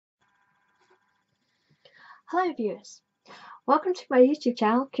Hello viewers, welcome to my YouTube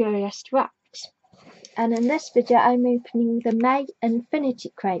channel Curious to Rocks, and in this video I'm opening the May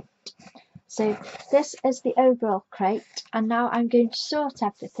Infinity Crate. So this is the overall crate, and now I'm going to sort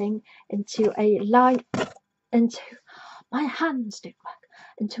everything into a light, my hands don't work,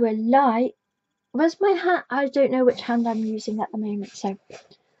 into a light, where's my hand? I don't know which hand I'm using at the moment, so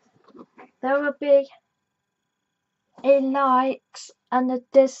there will be a likes and a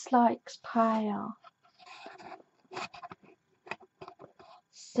dislikes pile.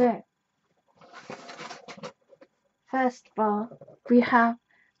 So first of all, we have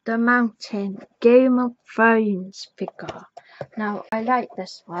the Mountain Game of Thrones figure. Now, I like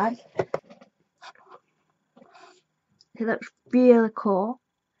this one. He looks really cool.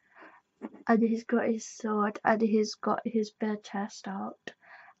 And he's got his sword, and he's got his bare chest out,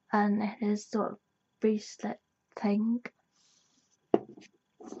 and his sort of bracelet thing.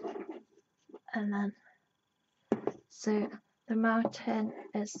 And then, so the mountain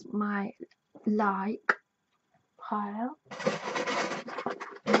is my like pile.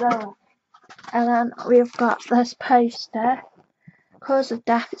 There. And then we've got this poster, Cause of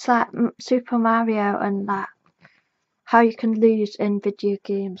Death. It's like Super Mario and that, how you can lose in video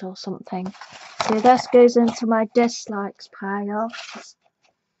games or something. So this goes into my dislikes pile.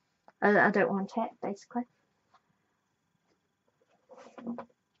 I don't want it, basically.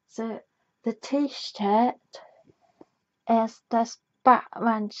 So the t-shirt is this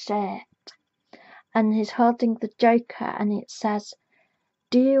Batman shirt, and he's holding the Joker, and it says,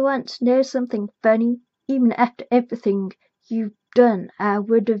 "Do you want to know something funny? Even after everything you've done, I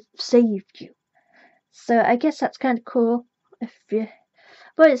would have saved you." So I guess that's kind of cool.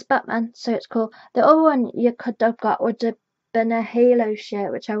 But it's Batman, so it's cool. The other one you could have got would have been a Halo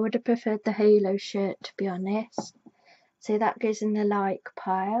shirt, which I would have preferred the Halo shirt, to be honest. So that goes in the like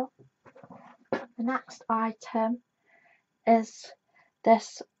pile. The next item is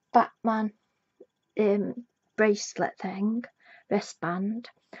this Batman bracelet thing, wristband.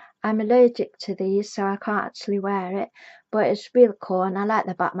 I'm allergic to these, so I can't actually wear it, but it's really cool, and I like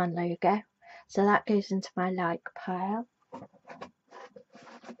the Batman logo. So that goes into my like pile.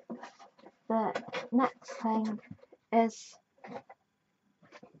 The next thing is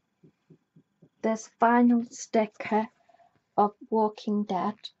this final sticker of Walking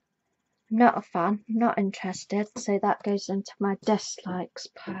Dead. I'm not a fan, not interested, so that goes into my dislikes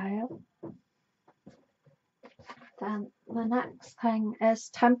pile. Then the next thing is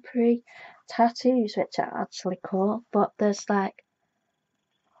temporary tattoos, which are actually cool, but there's like,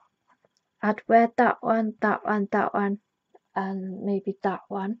 I'd wear that one, that one, that one, and maybe that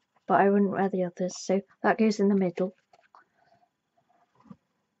one, but I wouldn't wear the others, so that goes in the middle.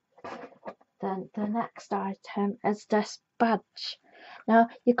 Then the next item is this badge. Now,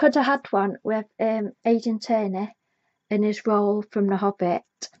 you could have had one with Aidan Turner in his role from The Hobbit,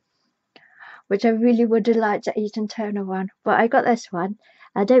 which I really would have liked the Aidan Turner one, but I got this one.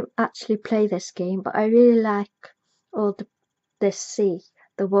 I don't actually play this game, but I really like all this sea,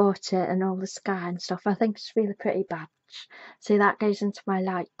 the water, and all the sky and stuff. I think it's a really pretty badge, so that goes into my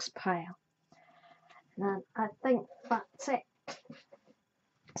likes pile. And then I think that's it.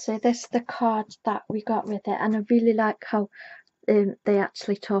 So this is the card that we got with it, and I really like how they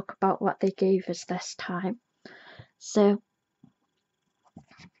actually talk about what they gave us this time. So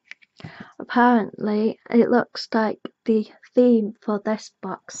apparently it looks like the theme for this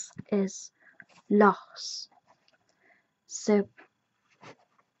box is loss. So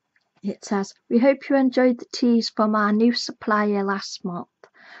it says, "We hope you enjoyed the teas from our new supplier last month,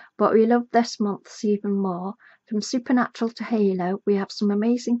 but we love this month's even more. From Supernatural to Halo, we have some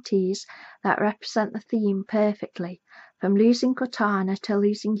amazing teas that represent the theme perfectly. From losing Cortana to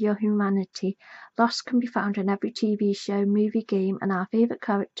losing your humanity, loss can be found in every TV show, movie, game, and our favourite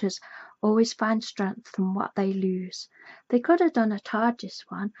characters always find strength from what they lose." They could have done a TARDIS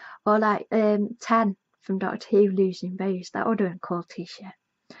one, or like 10 from Doctor Who losing Rose. That would have been a cool t-shirt.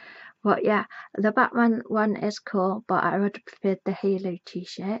 But yeah, the Batman one is cool, but I would have preferred the Halo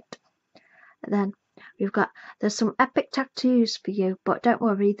t-shirt. Then we've got, "There's some epic tattoos for you, but don't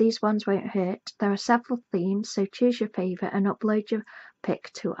worry, these ones won't hurt. There are several themes, so choose your favourite and upload your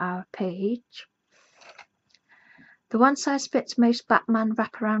pic to our page." The one size fits most Batman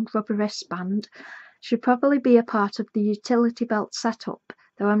wraparound rubber wristband should probably be a part of the utility belt setup,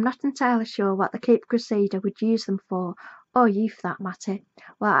 though I'm not entirely sure what the Cape Crusader would use them for, or you for that matter.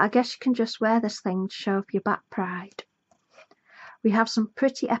 Well, I guess you can just wear this thing to show off your Bat pride. We have some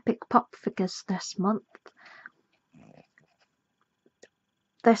pretty epic pop figures this month.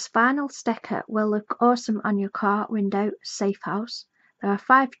 This vinyl sticker will look awesome on your car window safe house. There are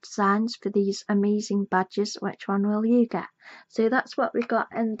 5 designs for these amazing badges. Which one will you get? So that's what we got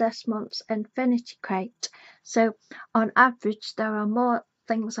in this month's Infinity Crate. So on average there are more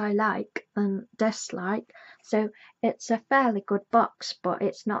things I like than dislike, so it's a fairly good box, but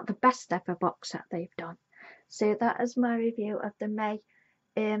it's not the best ever box that they've done. So that is my review of the May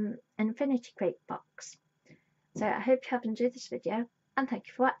Infinity Crate box. So I hope you have enjoyed this video, and thank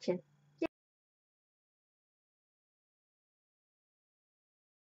you for watching.